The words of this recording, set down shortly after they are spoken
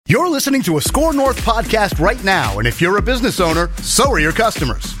You're listening to a Score North podcast right now, and if you're a business owner, so are your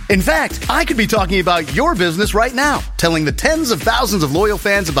customers. In fact, I could be talking about your business right now, telling the tens of thousands of loyal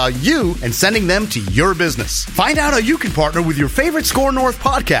fans about you and sending them to your business. Find out how you can partner with your favorite Score North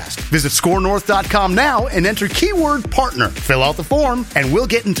podcast. Visit scorenorth.com now and enter keyword partner. Fill out the form, and we'll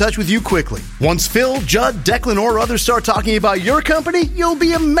get in touch with you quickly. Once Phil, Judd, Declan, or others start talking about your company, you'll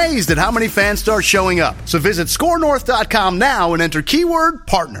be amazed at how many fans start showing up. So visit scorenorth.com now and enter keyword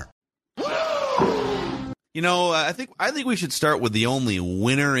partner. You know, I think we should start with the only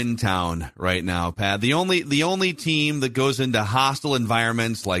winner in town right now, Pat. The only team that goes into hostile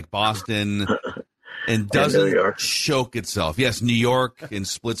environments like Boston and doesn't choke itself. Yes, New York and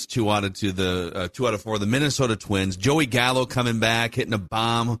splits 2 out of 4. The Minnesota Twins. Joey Gallo coming back, hitting a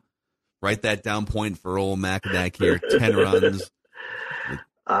bomb. Write that down point for old Macadac here. 10 runs.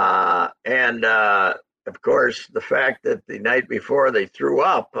 Of course, the fact that the night before they threw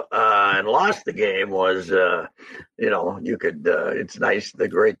up and lost the game was, you could, it's nice. The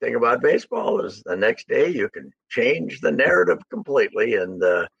great thing about baseball is the next day you can change the narrative completely. And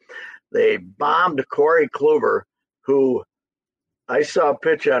they bombed Corey Kluber, who I saw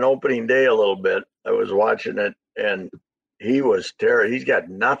pitch on opening day a little bit. I was watching it, and he was terrible. He's got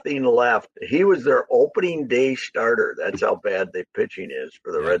nothing left. He was their opening day starter. That's how bad the pitching is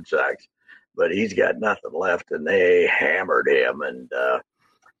for the Red Sox. But he's got nothing left, and they hammered him. And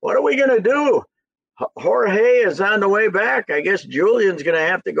what are we going to do? Jorge is on the way back. I guess Julian's going to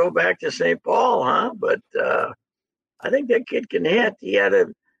have to go back to St. Paul, huh? But I think that kid can hit.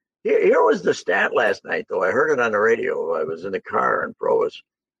 Here was the stat last night, though. I heard it on the radio. I was in the car in Provis.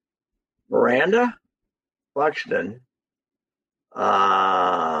 Miranda, Buxton,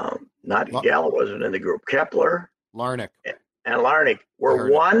 Gallo wasn't in the group. Kepler, Larnick, and Larnick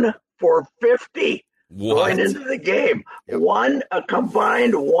were 1 for 50 going into the game. Yep. A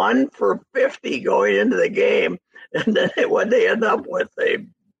combined 1 for 50 going into the game. And then what they end up with, they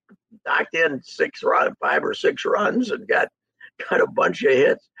knocked in 5 or 6 runs and got a bunch of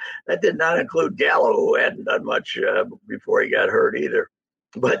hits. That did not include Gallo, who hadn't done much before he got hurt either.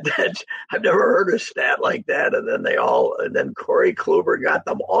 But I've never heard a stat like that. And then Corey Kluber got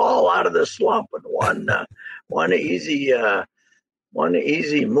them all out of the slump and one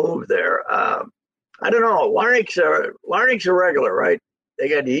easy move there. I don't know. Larnick's a regular, right? You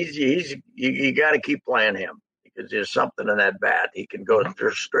got to keep playing him because there's something in that bat. He can go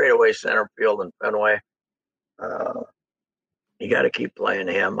straight away center field in Fenway. You got to keep playing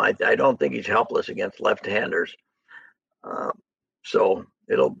him. I don't think he's helpless against left-handers. So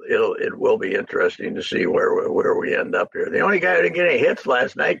it will be interesting to see where we end up here. The only guy who didn't get any hits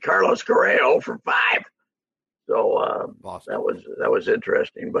last night, Carlos Correa, 0 for 5. So awesome. that was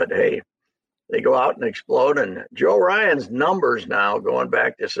interesting. But hey, they go out and explode. And Joe Ryan's numbers now, going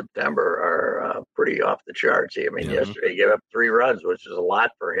back to September, are pretty off the charts. I mean, yesterday he gave up 3 runs, which is a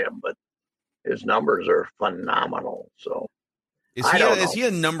lot for him, but his numbers are phenomenal. So is he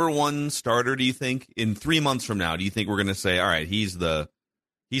a number 1 starter? Do you think in 3 months from now? Do you think we're going to say, all right, he's one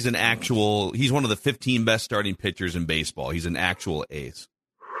of the 15 best starting pitchers in baseball. He's an actual ace.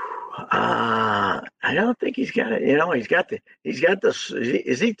 I don't think he's got it.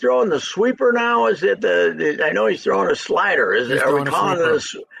 Is he throwing the sweeper now? Is it I know he's throwing a slider. Are we calling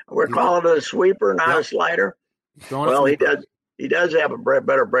it a sweeper, not a slider? Well, he does have a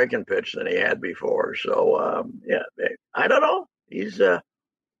better breaking pitch than he had before. So, I don't know. He's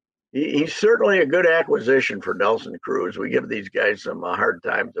certainly a good acquisition for Nelson Cruz. We give these guys some hard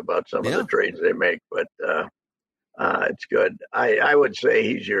times about some of the trades they make, but it's good. I would say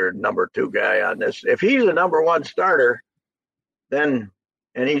he's your number 2 guy on this. If he's a number 1 starter, and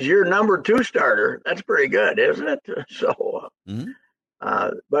he's your number 2 starter, that's pretty good, isn't it? So,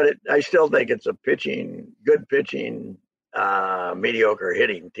 but I still think it's a good pitching, mediocre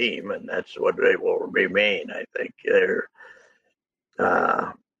hitting team, and that's what they will remain. I think they're.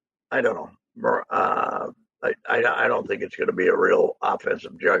 I don't know. I don't think it's going to be a real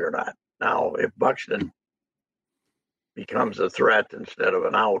offensive juggernaut. Now, if Buxton becomes a threat instead of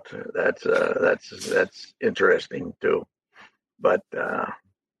an out, that's interesting too. But I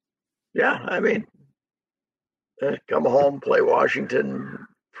mean, come home, play Washington,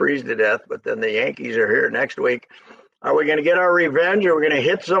 freeze to death. But then the Yankees are here next week. Are we going to get our revenge? Are we going to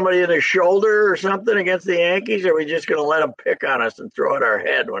hit somebody in the shoulder or something against the Yankees? Or are we just going to let them pick on us and throw at our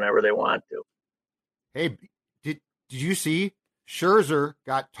head whenever they want to? Hey, did you see Scherzer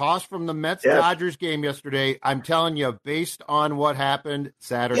got tossed from the Mets-Dodgers game yesterday? I'm telling you, based on what happened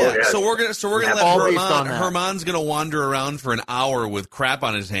Saturday. Yeah, so we're gonna let Herman's gonna wander around for an hour with crap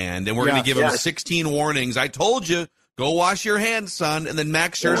on his hand, and we're gonna give him 16 warnings. I told you. go wash your hands, son. And then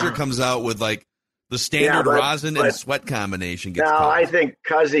Max Scherzer comes out with like the standard rosin and sweat combination. Gets caught. I think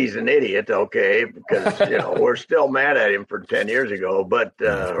Cuzzy's an idiot, okay, because we're still mad at him for 10 years ago, but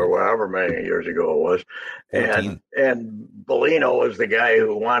or however many years ago it was, 14. and Bellino was the guy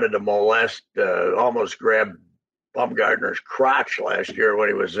who wanted to molest, almost grabbed Bumgarner's crotch last year when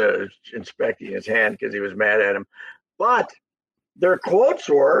he was inspecting his hand because he was mad at him. But their quotes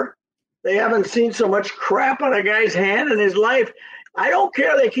were, "They haven't seen so much crap on a guy's hand in his life." I don't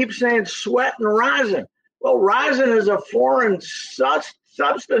care. They keep saying sweat and rosin. Well, rosin is a foreign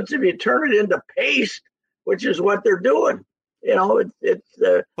substance if you turn it into paste, which is what they're doing.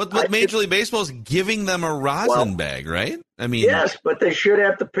 But Major League Baseball is giving them a rosin bag, right? I mean, yes, but they should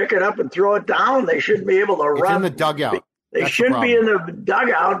have to pick it up and throw it down. They shouldn't be able to rub in the dugout. They shouldn't be in the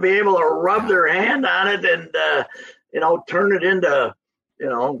dugout, be able to rub their hand on it and turn it into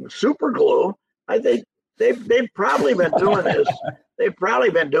super glue. I think they've probably been doing this. They've probably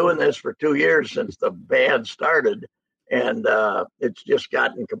been doing this for 2 years since the ban started, and it's just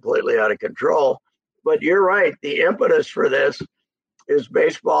gotten completely out of control. But you're right. The impetus for this is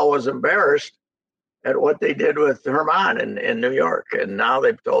baseball was embarrassed at what they did with Herman in New York, and now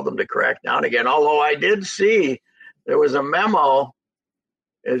they've told them to crack down again. Although I did see there was a memo,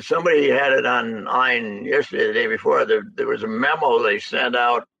 and somebody had it online yesterday, the day before. There was a memo they sent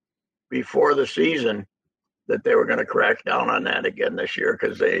out before the season that they were going to crack down on that again this year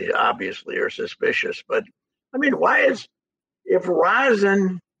because they obviously are suspicious. But I mean, if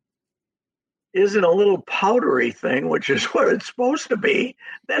rosin isn't a little powdery thing, which is what it's supposed to be,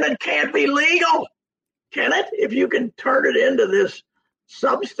 then it can't be legal, can it? If you can turn it into this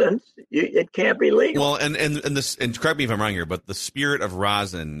substance, it can't be legal. Well, and correct me if I'm wrong here, but the spirit of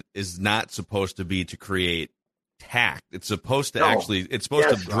rosin is not supposed to be to create tact. It's supposed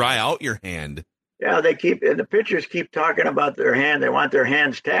to dry out your hand. Yeah, the pitchers keep talking about their hand. They want their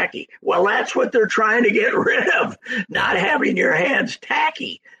hands tacky. Well, that's what they're trying to get rid of. Not having your hands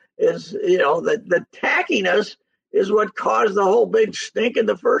tacky is, the tackiness is what caused the whole big stink in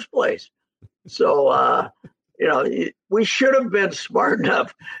the first place. So, we should have been smart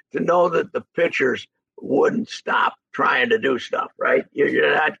enough to know that the pitchers wouldn't stop trying to do stuff, right?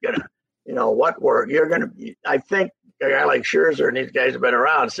 You're not going to, what work? I think a guy like Scherzer and these guys have been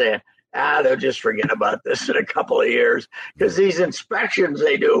around saying, they'll just forget about this in a couple of years because these inspections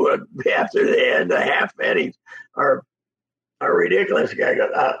they do after the end of half innings are ridiculous. Guy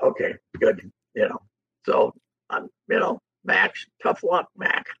goes, okay, good, So, Max, tough luck,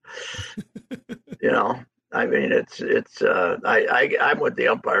 Mac. I mean, I'm with the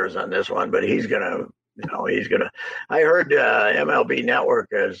umpires on this one, but he's gonna. I heard MLB Network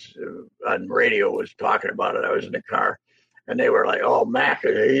on radio was talking about it. I was in the car. And they were like, "Oh, Max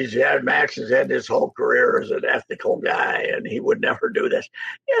has had this whole career as an ethical guy, and he would never do this."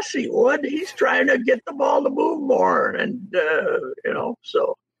 Yes, he would. He's trying to get the ball to move more, and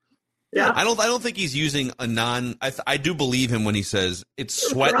so yeah. I don't think he's using a I do believe him when he says it's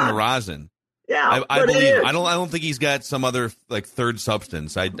sweat and rosin. Yeah, I believe. I don't think he's got some other like third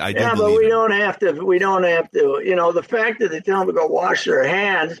substance. I do believe. Yeah, but we don't have to. We don't have to. The fact that they tell him to go wash their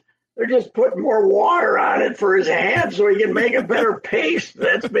hands. They're just putting more water on it for his hands so he can make a better paste.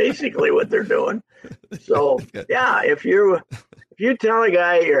 That's basically what they're doing. So, yeah, if you tell a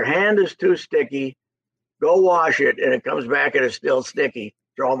guy your hand is too sticky, go wash it, and it comes back and it's still sticky,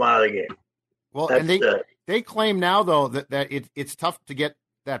 throw him out of the game. Well, and they claim now, though, that it's tough to get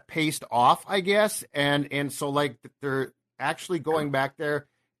that paste off, I guess. And so, like, they're actually going back there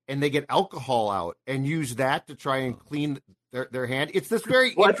and they get alcohol out and use that to try and clean their hand. It's this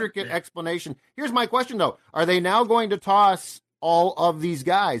very intricate explanation. Here's my question, though. Are they now going to toss all of these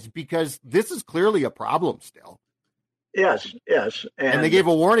guys? Because this is clearly a problem still. Yes. And they gave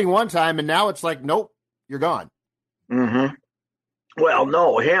a warning one time, and now it's like, nope, you're gone. Mm-hmm. Well,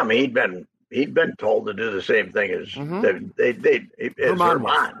 no, him. He'd been told to do the same thing as Herman.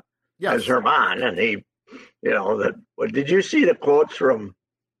 Yes. As Herman, and he, did you see the quotes from?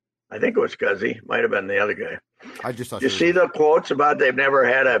 I think it was Cuzzy. Might have been the other guy. I just thought you see the quotes about they've never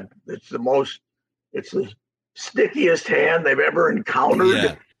had it's the stickiest hand they've ever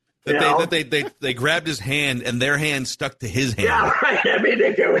encountered. Yeah. They grabbed his hand and their hand stuck to his hand. Yeah, right. I mean,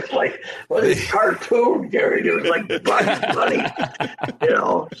 it was like this cartoon, Gary. It was like Bugs Bunny.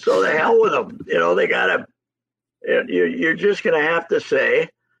 So the hell with them. They gotta. You're just gonna have to say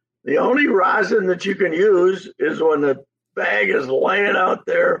the only rosin that you can use is when the bag is laying out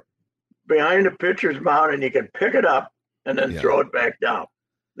there behind the pitcher's mound, and you can pick it up and then throw it back down.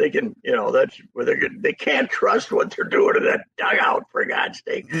 they can, that's where they can't trust what they're doing in that dugout, for God's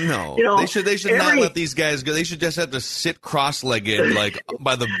sake. No, they should not let these guys go. They should just have to sit cross-legged, like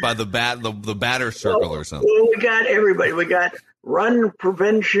by the batter circle or something. Well, we got everybody. We got run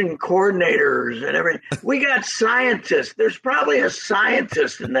prevention coordinators and everything. We got scientists. There's probably a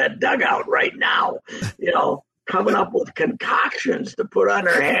scientist in that dugout right now, coming up with concoctions to put on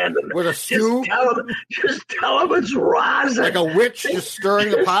their hand. And with a stew? Just tell them it's rosin. Like a witch just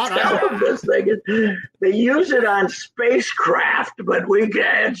stirring the pot? This thing is, they use it on spacecraft, but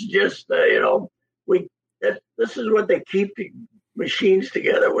it's just, this is what they keep the machines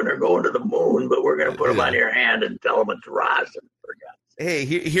together when they're going to the moon, but we're going to put them on your hand and tell them it's rosin, for God's sake.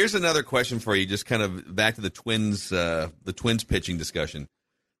 Hey, here's another question for you, just kind of back to the Twins pitching discussion.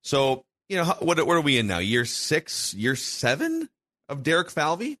 So, what are we in now? Year 6, year 7 of Derek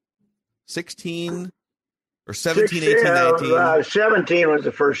Falvey? 16 or 17, 18, 19? 17 was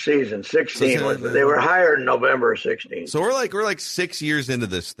the first season. 16 was. They were hired in November of 16. So we're like 6 years into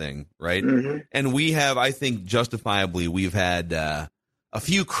this thing, right? Mm-hmm. And we have, I think, justifiably, we've had a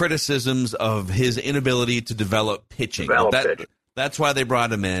few criticisms of his inability to develop pitching. That's why they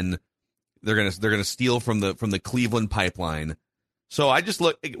brought him in. They're gonna steal from the Cleveland pipeline. So I just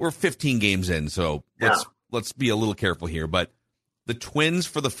look. We're 15 games in, so let's be a little careful here. But the Twins,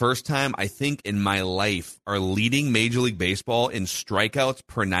 for the first time, I think in my life, are leading Major League Baseball in strikeouts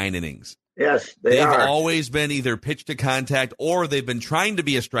per 9 innings. Yes, they've always been either pitch to contact or they've been trying to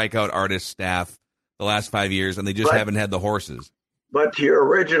be a strikeout artist staff the last 5 years, and they just haven't had the horses. But to your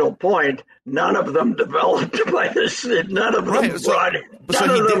original point, none of them developed by this. None of them brought it. But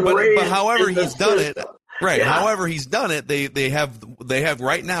however he's done it. Right. Yeah. However he's done it, they have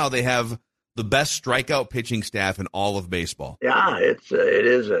right now they have the best strikeout pitching staff in all of baseball. Yeah, it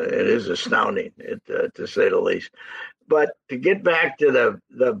is astounding, to say the least. But to get back to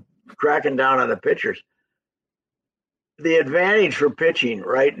the cracking down on the pitchers, the advantage for pitching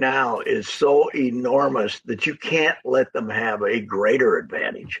right now is so enormous that you can't let them have a greater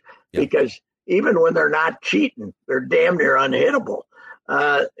advantage because even when they're not cheating, they're damn near unhittable.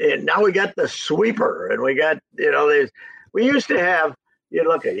 And now we got the sweeper, and we got, we used to have, you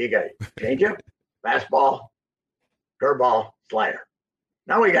got changeup, fastball, curveball, slider.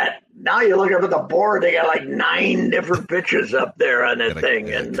 Now you look up at the board, they got like 9 different pitches up there on that thing.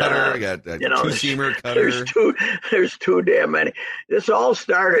 And, cutter, two-seamer, cutter. There's too damn many. This all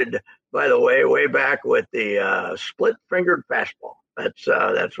started, by the way back with the split-fingered fastball.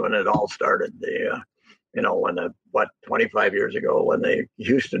 That's when it all started. When 25 years ago, when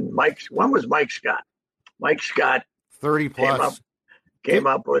when was Mike Scott? Mike Scott 30 plus came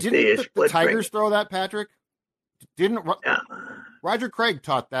up with the split. The Tigers throw that, Patrick? Didn't Roger Craig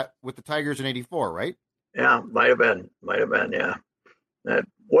taught that with the Tigers in '84, right? Yeah, might have been. Yeah, that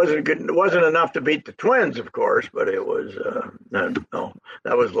wasn't good. It wasn't enough to beat the Twins, of course, but it was. No,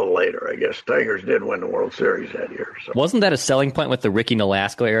 that was a little later, I guess. Tigers did win the World Series that year. So. Wasn't that a selling point with the Ricky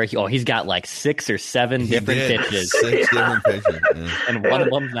Nolasco era? He's got like 6 or 7 different pitches. 6 different pitches, and one of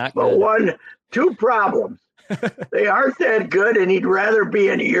them's not good. But 2 problems. They aren't that good, and he'd rather be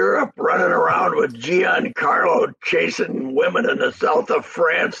in Europe running around with Giancarlo chasing women in the south of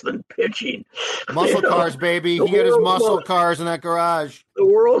France than pitching. Muscle cars, baby. He got his muscle cars in that garage. The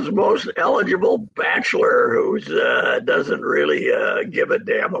world's most eligible bachelor who doesn't really give a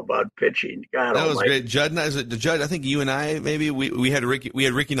damn about pitching. God that was great. Judd, I think you and I, maybe we had Ricky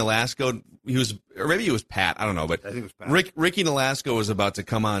Nolasco. Maybe it was Pat. I don't know, but I think it was Pat. Ricky Nolasco was about to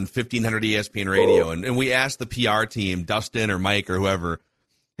come on 1500 ESPN radio, and we asked the PR team, Dustin or Mike or whoever,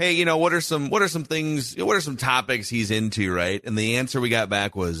 hey, what are some things, what are some topics he's into, right? And the answer we got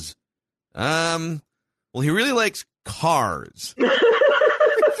back was, well, he really likes cars.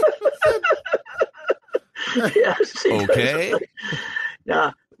 Yes. Okay.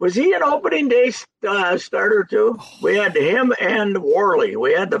 Now, was he an opening day starter too? We had him and Worley.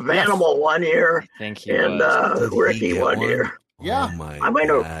 We had the Vanimal one year. I think he and Ricky one year. Yeah. Oh my I might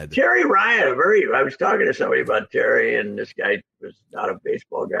know Terry Ryan. I was talking to somebody about Terry, and this guy was not a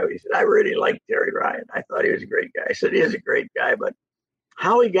baseball guy. He said, I really like Terry Ryan. I thought he was a great guy. I said, he is a great guy, but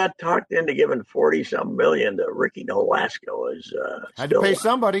how he got talked into giving 40-some million to Ricky Nolasco is had to pay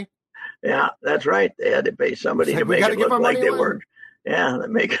somebody. Yeah, that's right. They had to pay somebody to make it look like they weren't. Yeah, they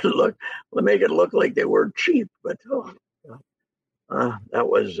make it look like they weren't cheap. But those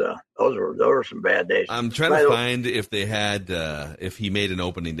were some bad days. I'm trying to find if they had if he made an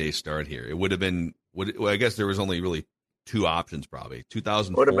opening day start here. It would have been. I guess there was only really 2 options. Probably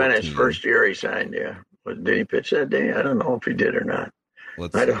 2014 would have been his first year he signed. Yeah, did he pitch that day? I don't know if he did or not.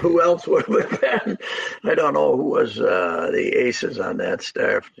 Who else would have been? I don't know who was the aces on that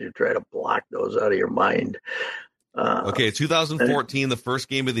staff. You try to block those out of your mind. Okay, 2014, the first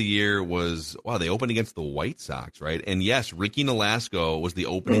game of the year was, they opened against the White Sox, right? And yes, Ricky Nolasco was the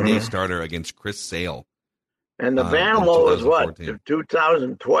opening day starter against Chris Sale. And the Vanimal was what?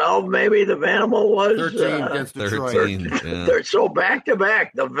 2012, maybe the Vanimal was 13 against Detroit. 13, yeah. So back to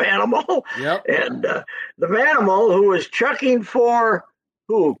back, the Vanimal, and the Vanimal, who was chucking for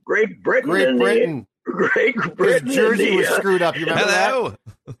who? Great Britain. Great Britain. His jersey was screwed up. You remember that?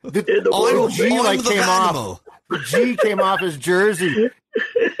 The G came off. The G came off his jersey.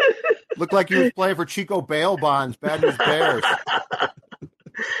 Looked like he was playing for Chico Bail Bonds, Bad News Bears.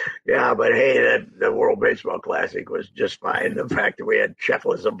 Yeah, but hey, the World Baseball Classic was just fine. The fact that we had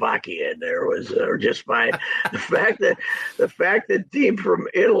Czechoslovakia in there was just fine. The fact that team from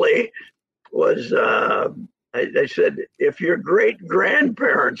Italy was, I said, if your great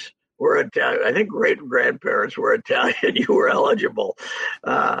grandparents were Italian, I think great grandparents were Italian, you were eligible.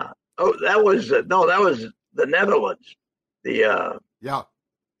 That was the Netherlands.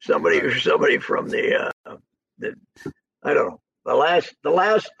 Somebody from the I don't know. The last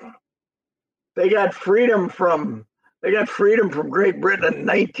they got freedom from Great Britain in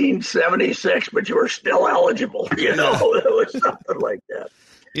 1976, but you were still eligible. It was something like that.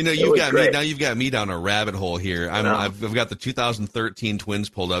 You've got me down a rabbit hole here. I've got the 2013 Twins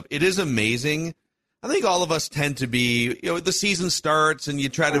pulled up. It is amazing. I think all of us tend to be, the season starts and you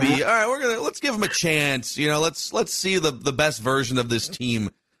try to be, all right, let's give them a chance. Let's see the best version of this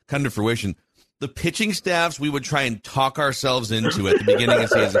team come to fruition. The pitching staffs we would try and talk ourselves into at the beginning of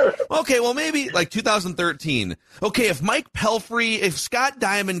the season. Okay, well, maybe like 2013. Okay, if Mike Pelfrey, if Scott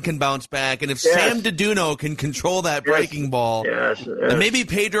Diamond can bounce back, and if Sam Deduno can control that breaking ball, and maybe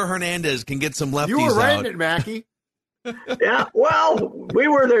Pedro Hernandez can get some lefties out. You were right in it, Mackie. Yeah, well, we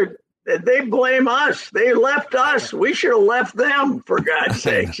were there. They blame us. They left us. We should have left them, for God's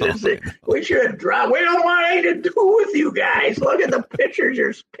sakes. We should have dropped. We don't want anything to do with you guys. Look at the pictures.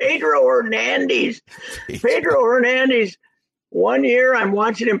 There's Pedro Hernandez. Pedro Hernandez, 1 year I'm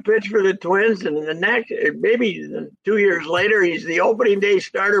watching him pitch for the Twins, and the next, maybe 2 years later, he's the opening day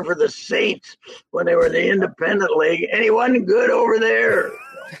starter for the Saints when they were in the Independent League, and he wasn't good over there.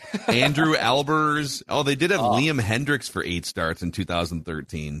 Andrew Albers. They did have Liam Hendricks for 8 starts in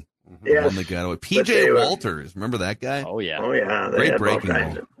 2013. Yes. PJ Walters, remember that guy? Oh yeah, great breaking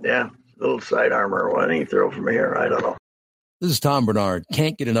ball. Little side armor. Why didn't he throw from here? I don't know. This is Tom Bernard.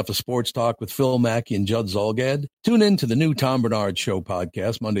 Can't get enough of sports talk with Phil Mackey and Judd Zolgad? Tune in to the new Tom Bernard Show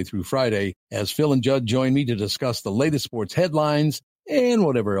podcast Monday through Friday as Phil and Judd join me to discuss the latest sports headlines and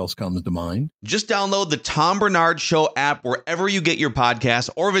whatever else comes to mind. Just download the Tom Bernard Show app wherever you get your podcasts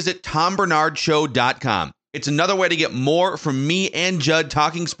or visit tombernardshow.com. It's another way to get more from me and Judd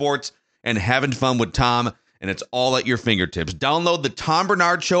talking sports and having fun with Tom, and it's all at your fingertips. Download the Tom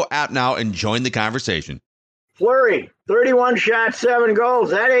Bernard Show app now and join the conversation. Fleury, 31 shots, 7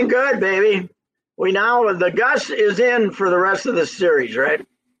 goals. That ain't good, baby. The Gus is in for the rest of the series, right?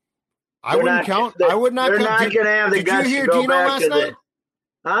 I would not count. They're not going to have the Gus to go back to the...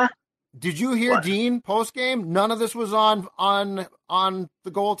 Huh? Did you hear Dean post game? None of this was on the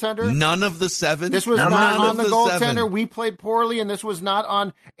goaltender. None of the 7. This was not on the goaltender. 7. We played poorly, and this was not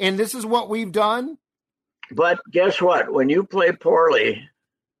on. And this is what we've done. But guess what? When you play poorly,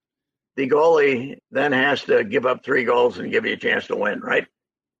 the goalie then has to give up 3 goals and give you a chance to win, right?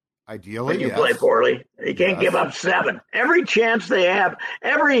 Ideally, when you play poorly, you can't give up 7. Every chance they have,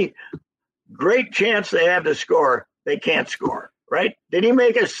 every great chance they have to score, they can't score. Right? Did he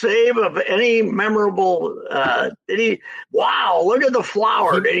make a save of any memorable? Wow! Look at the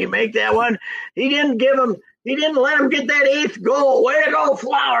Flower. Did he make that one? He didn't let him get that 8th goal. Way to go,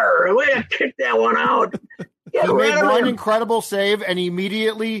 Flower! Way to kick that one out. He made one incredible save and he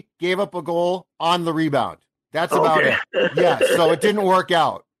immediately gave up a goal on the rebound. That's about it. Yeah. So it didn't work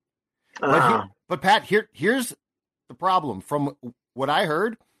out. But Pat, here's the problem. From what I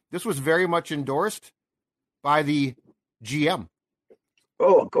heard, this was very much endorsed by the GM.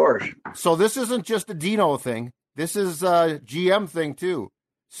 Oh, of course. So this isn't just a Dino thing. This is a GM thing, too.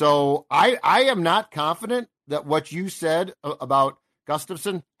 So I am not confident that what you said about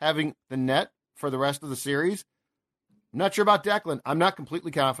Gustafsson having the net for the rest of the series. I'm not sure about Declan. I'm not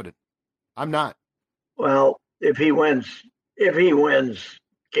completely confident. I'm not. Well, if he wins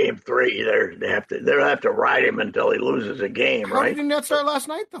game 3, they'll have to ride him until he loses a game, right? How did he not start last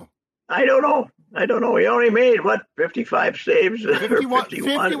night, though? I don't know. He only made, 55 saves?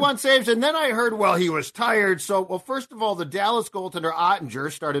 51 saves. And then I heard, he was tired. So, first of all, the Dallas goaltender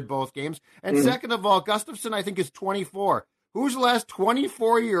Ottinger started both games. And second of all, Gustafsson, I think, is 24. Who's the last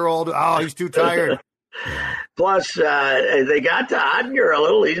 24-year-old? Oh, he's too tired. Plus, they got to Ottinger a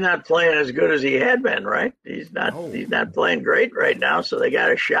little. He's not playing as good as he had been, right? He's not. Oh. He's not playing great right now. So they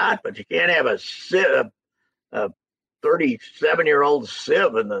got a shot, but you can't have a 37-year-old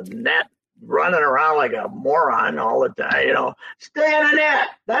sieve in the net running around like a moron all the time. You know, stay in the net.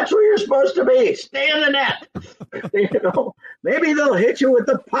 That's where you're supposed to be. Stay in the net. You know, maybe they'll hit you with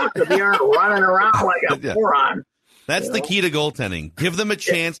the puck if you aren't running around like a moron. That's the key to goaltending. Give them a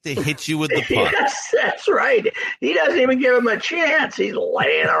chance to hit you with the puck. Yes, that's right. He doesn't even give him a chance. He's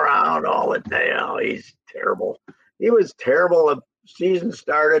laying around all the time. Oh, he's terrible. He was terrible. The season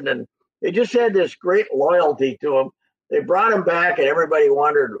started, and they just had this great loyalty to him. They brought him back, and everybody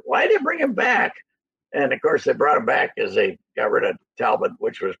wondered, why did they bring him back? And, of course, they brought him back because they got rid of Talbot,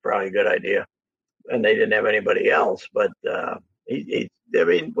 which was probably a good idea, and they didn't have anybody else. But, I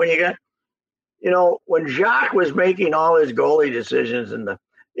mean, when you got – you know, when Jacques was making all his goalie decisions,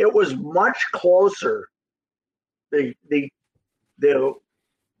 it was much closer. The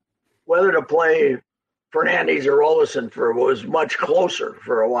whether to play Fernandez or Olsen was much closer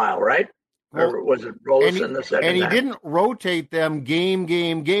for a while, right? Or was it Olsen the second? And he time? didn't rotate them game.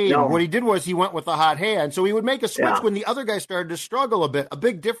 No. What he did was he went with a hot hand. So he would make a switch when the other guy started to struggle a bit. A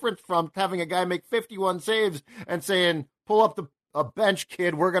big difference from having a guy make 51 saves and saying, pull up a bench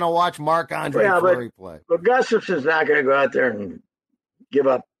kid, we're going to watch Marc-Andre Fleury play. But Gustafson's not going to go out there and give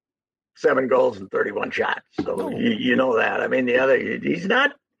up 7 goals and 31 shots. So you know that. I mean, he's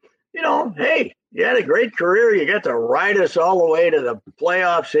not, you know, hey, you had a great career. You got to ride us all the way to the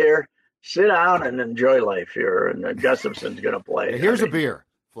playoffs here. Sit down and enjoy life here. And Gustafson's going to play. Here's a beer,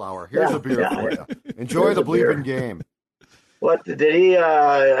 Flower. Here's a beer for you. Enjoy the bleeping game. What did he?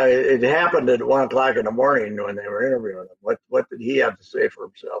 It happened at 1:00 in the morning when they were interviewing him. What did he have to say for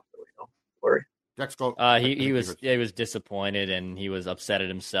himself? Do we know, Larry? He was disappointed and he was upset at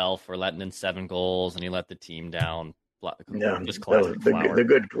himself for letting in 7 goals and he let the team down. Just classic Flower. The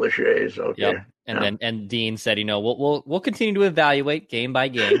good cliches. Okay. Yep. And Dean said, you know, we'll continue to evaluate game by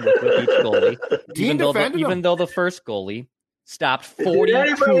game with each goalie, even though the first goalie stopped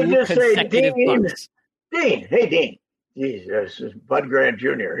 42 consecutive pucks. Dean, hey Dean. Geez, this is Bud Grant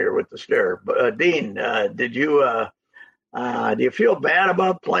Jr. here with the stare. But Dean, do you feel bad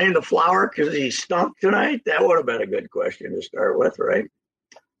about playing the Flower because he stunk tonight? That would have been a good question to start with, right?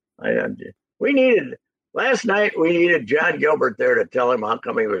 Last night we needed John Gilbert there to tell him how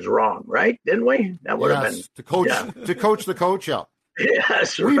come he was wrong, right? Didn't we? That would have been to coach the coach up.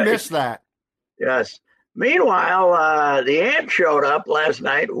 Yes, we missed that. Yes. Meanwhile, the Ant showed up last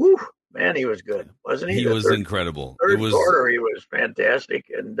night. Ooh. Man, he was good, wasn't he? He was incredible. Third quarter, he was fantastic.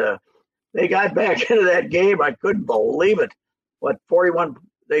 And they got back into that game. I couldn't believe it. 41?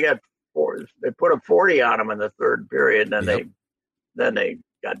 They got 4. They put a 40 on them in the third period, and then they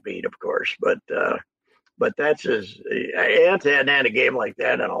got beat, of course. But that's Ant hadn't had a game like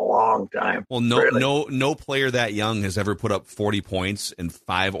that in a long time. Well, no player that young has ever put up 40 points and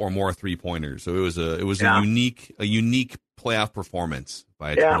 5 or more 3-pointers. So it was a unique playoff performance.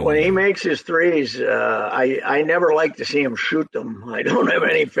 When he makes his threes, I never like to see him shoot them. I don't have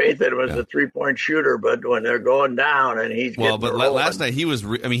any faith that it was a 3-point shooter, but when they're going down and he's last night he was.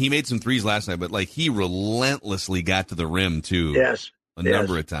 He made some threes last night, but he relentlessly got to the rim too. Yes, a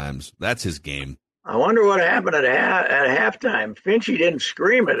number of times. That's his game. I wonder what happened at halftime. Finchie didn't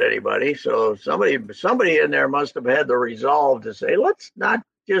scream at anybody, so somebody in there must have had the resolve to say, let's not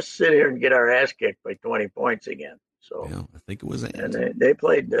just sit here and get our ass kicked by 20 points again. So I think it was Ant. And they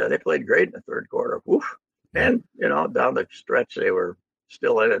played great in the third quarter. Woof. And down the stretch they were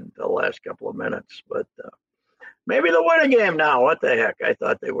still in it the last couple of minutes. But maybe they'll win a game now. What the heck? I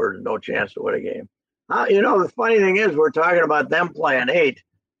thought they were no chance to win a game. The funny thing is we're talking about them playing 8.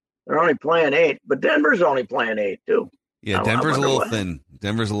 They're only playing 8, but Denver's only playing 8 too. Yeah, Denver's a little thin.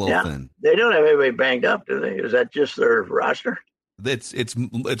 Denver's a little thin. They don't have anybody banged up, do they? Is that just their roster? They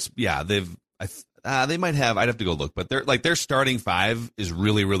might have. I'd have to go look, but their starting 5 is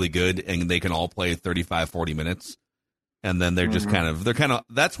really, really good, and they can all play 35, 40 minutes, and then they're just kind of.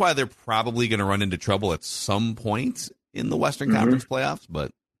 That's why they're probably going to run into trouble at some point in the Western Conference playoffs. But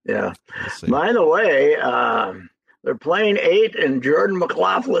yeah. By the way, they're playing 8, and Jordan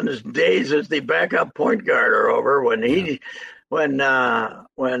McLaughlin's days as the backup point guard are over. When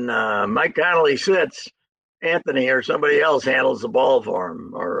Mike Connolly sits, Anthony or somebody else handles the ball for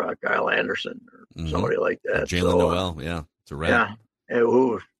him, or Kyle Anderson or somebody like that. Jalen Noel, it's a wrap. Yeah,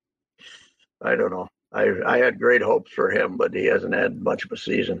 I don't know. I had great hopes for him, but he hasn't had much of a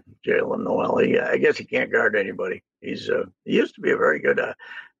season. Jalen Noel, I guess he can't guard anybody. He used to be a very good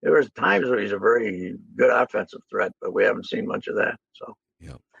there was times where he's a very good offensive threat, but we haven't seen much of that. So,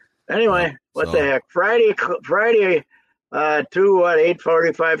 anyway, what the heck? Friday,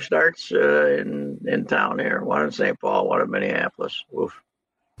 8:45 starts in town here. One in St. Paul, one in Minneapolis. Oof.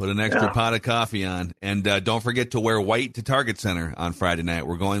 Put an extra pot of coffee on, and don't forget to wear white to Target Center on Friday night.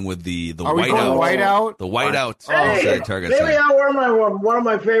 We're going with the white out. White out? The white out. Hey, Target maybe Center. I'll wear one of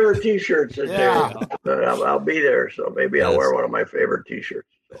my favorite T-shirts. I'll be there, so maybe I'll wear one of my favorite T-shirts.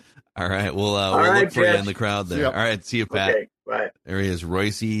 So. All right, we'll look for you in the crowd there. All right, see you, Pat. Okay, bye. There he is,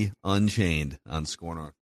 Reusse Unchained on Score North.